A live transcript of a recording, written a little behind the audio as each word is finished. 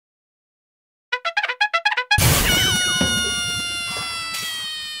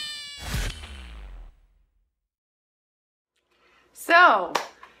So,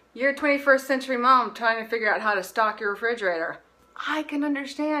 you're a 21st century mom trying to figure out how to stock your refrigerator. I can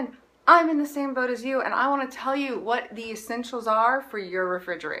understand. I'm in the same boat as you, and I want to tell you what the essentials are for your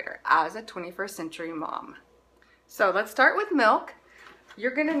refrigerator as a 21st century mom. So let's start with milk.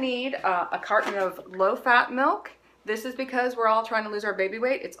 You're going to need a carton of low-fat milk. This is because we're all trying to lose our baby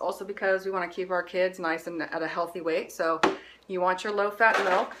weight. It's also because we want to keep our kids nice and at a healthy weight. So you want your low-fat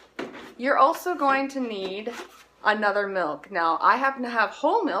milk. You're also going to need another milk. Now, I happen to have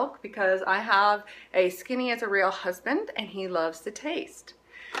whole milk because I have a skinny as a rail husband and he loves the taste.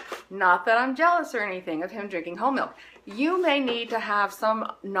 Not that I'm jealous or anything of him drinking whole milk. You may need to have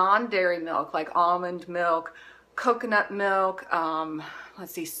some non-dairy milk like almond milk, coconut milk,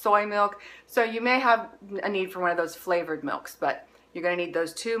 soy milk. So you may have a need for one of those flavored milks, but you're going to need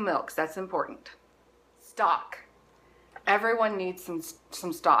those two milks. That's important. Stock. Everyone needs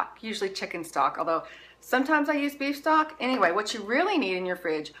some stock, usually chicken stock, although sometimes I use beef stock. Anyway, what you really need in your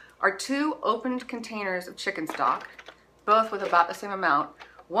fridge are 2 opened containers of chicken stock, both with about the same amount,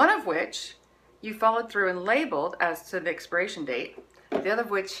 one of which you followed through and labeled as to the expiration date, the other of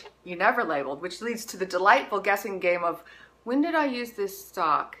which you never labeled, which leads to the delightful guessing game of, when did I use this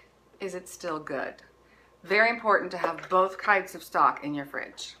stock? Is it still good? Very important to have both kinds of stock in your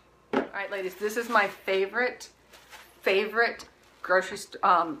fridge. All right, ladies, this is my favorite grocery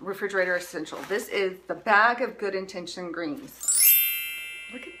refrigerator essential. This is the bag of good intention greens.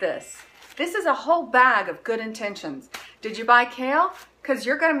 Look at this. This is a whole bag of good intentions. Did you buy kale? Because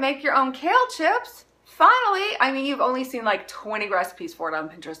you're going to make your own kale chips. Finally, I mean, you've only seen like 20 recipes for it on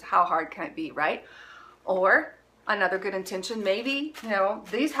Pinterest. How hard can it be, right? Or another good intention, maybe,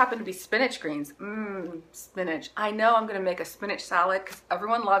 these happen to be spinach greens. Spinach. I know I'm going to make a spinach salad because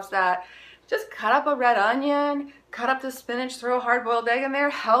everyone loves that. Just cut up a red onion, cut up the spinach, throw a hard-boiled egg in there.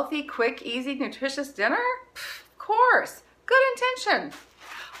 Healthy, quick, easy, nutritious dinner? Of course. Good intention.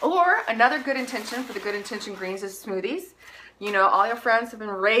 Or another good intention for the good intention greens is smoothies. You know, all your friends have been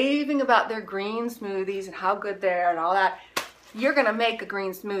raving about their green smoothies and how good they are and all that. You're going to make a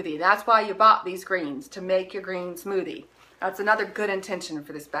green smoothie. That's why you bought these greens, to make your green smoothie. That's another good intention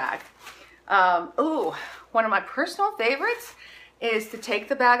for this bag. One of my personal favorites is to take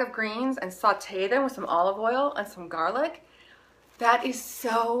the bag of greens and saute them with some olive oil and some garlic. That is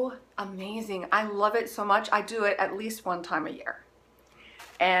so amazing. I love it so much. I do it at least 1 time a year.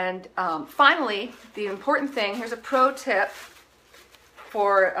 And finally, the important thing, here's a pro tip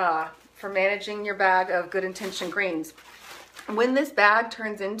for managing your bag of good intention greens. When this bag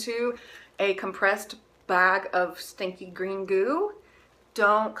turns into a compressed bag of stinky green goo,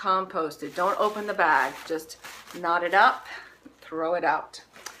 don't compost it. Don't open the bag. Just knot it up, throw it out,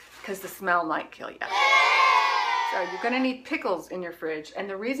 because the smell might kill you. So you're going to need pickles in your fridge. And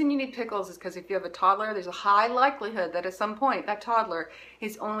the reason you need pickles is because if you have a toddler, there's a high likelihood that at some point that toddler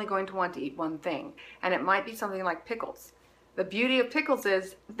is only going to want to eat one thing. And it might be something like pickles. The beauty of pickles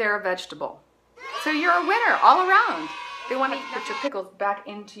is they're a vegetable. So you're a winner all around. You want to put your pickles back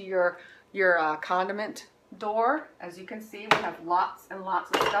into your condiment door. As you can see, we have lots and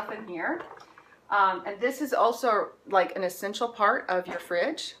lots of stuff in here. And this is also like an essential part of your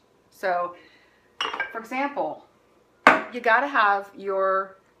fridge. So, for example, you got to have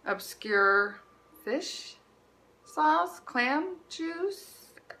your obscure fish sauce, clam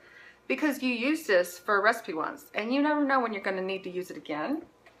juice, because you use this for a recipe once, and you never know when you're going to need to use it again.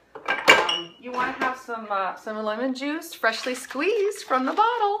 You want to have some lemon juice, freshly squeezed from the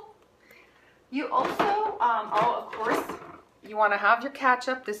bottle. You also, of course, you want to have your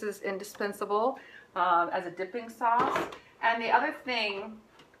ketchup. This is indispensable as a dipping sauce. And the other thing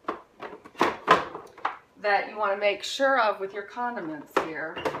that you want to make sure of with your condiments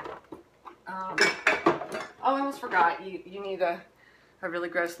here. I almost forgot. You need a really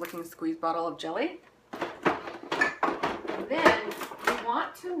gross looking squeeze bottle of jelly. And then you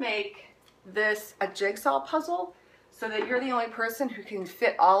want to make this a jigsaw puzzle so that you're the only person who can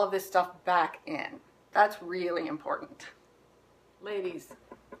fit all of this stuff back in. That's really important. Ladies,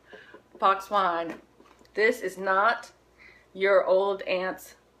 boxed wine. This is not your old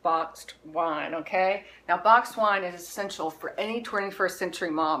aunt's boxed wine, okay? Now, boxed wine is essential for any 21st century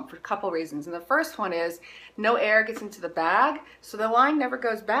mom for a couple reasons. And the first one is no air gets into the bag, so the wine never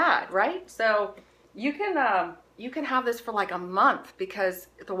goes bad, right? So you can have this for like a month because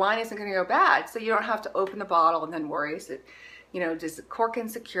the wine isn't going to go bad. So you don't have to open the bottle and then worry, is it, does it cork in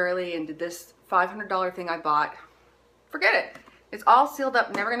securely, and did this $500 thing I bought, forget it. It's all sealed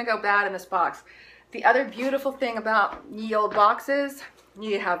up, never going to go bad in this box. The other beautiful thing about ye old boxes,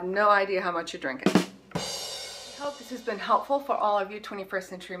 you have no idea how much you're drinking. Hope this has been helpful for all of you 21st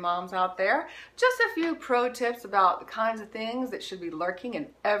century moms out there. Just a few pro tips about the kinds of things that should be lurking in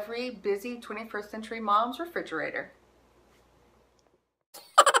every busy 21st century mom's refrigerator.